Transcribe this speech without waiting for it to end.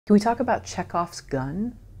Can we talk about Chekhov's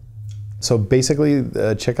gun? So basically,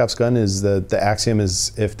 Chekhov's gun is the axiom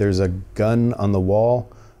is if there's a gun on the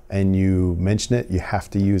wall and you mention it, you have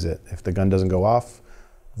to use it. If the gun doesn't go off,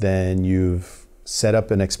 then you've set up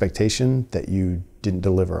an expectation that you didn't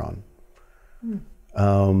deliver on.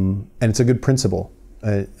 And it's a good principle.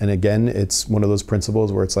 And again, it's one of those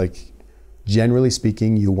principles where it's like, generally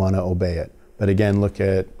speaking, you want to obey it. But again, look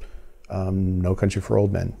at No Country for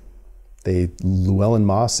Old Men. Llewellyn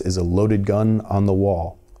Moss is a loaded gun on the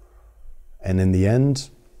wall. And in the end,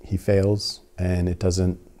 he fails, and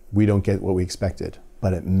we don't get what we expected,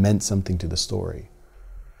 but it meant something to the story.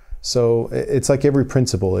 So it's like every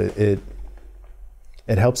principle, it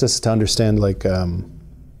helps us to understand, like,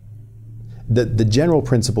 the general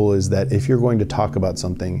principle is that if you're going to talk about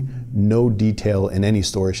something, no detail in any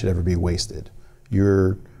story should ever be wasted.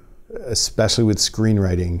 Especially with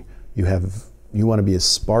screenwriting, you want to be as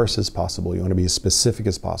sparse as possible. You want to be as specific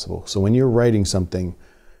as possible. So when you're writing something,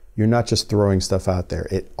 you're not just throwing stuff out there.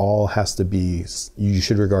 It all has to be, you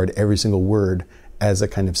should regard every single word as a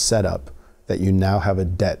kind of setup that you now have a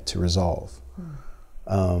debt to resolve.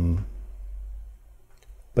 But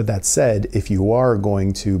that said, if you are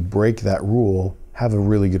going to break that rule, have a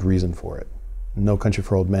really good reason for it. No Country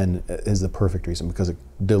for Old Men is the perfect reason because it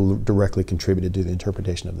directly contributed to the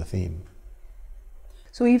interpretation of the theme.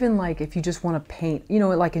 So even like if you just want to paint, you know,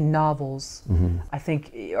 like in novels, I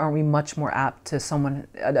think, aren't we much more apt to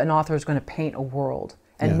an author is going to paint a world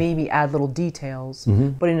and maybe add little details,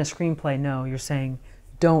 but in a screenplay, no, you're saying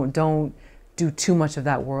don't do too much of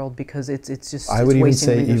that world because it's just I would even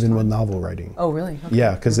say even with novel writing. Oh, really? Okay.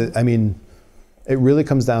 Yeah, because I mean, it really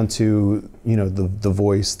comes down to, you know, the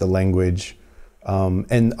voice, the language,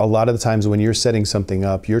 and a lot of the times when you're setting something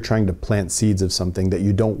up, you're trying to plant seeds of something that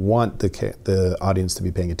you don't want the audience to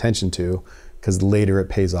be paying attention to, because later it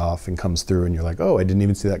pays off and comes through and you're like, oh, I didn't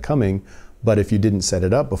even see that coming. But if you didn't set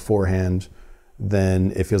it up beforehand,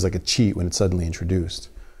 then it feels like a cheat when it's suddenly introduced.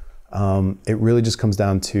 It really just comes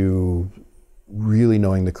down to really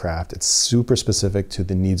knowing the craft. It's super specific to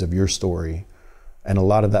the needs of your story. And a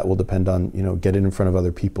lot of that will depend on, you know, get it in front of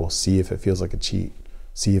other people, see if it feels like a cheat,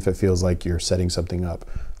 see if it feels like you're setting something up.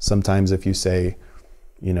 Sometimes if you say,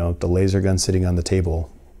 you know, the laser gun sitting on the table,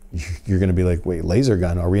 you're going to be like, wait, laser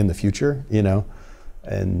gun, are we in the future? You know,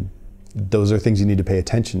 and those are things you need to pay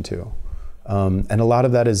attention to. And a lot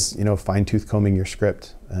of that is, you know, fine-tooth combing your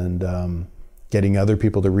script and getting other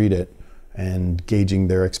people to read it and gauging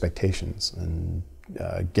their expectations and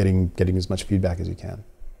getting as much feedback as you can.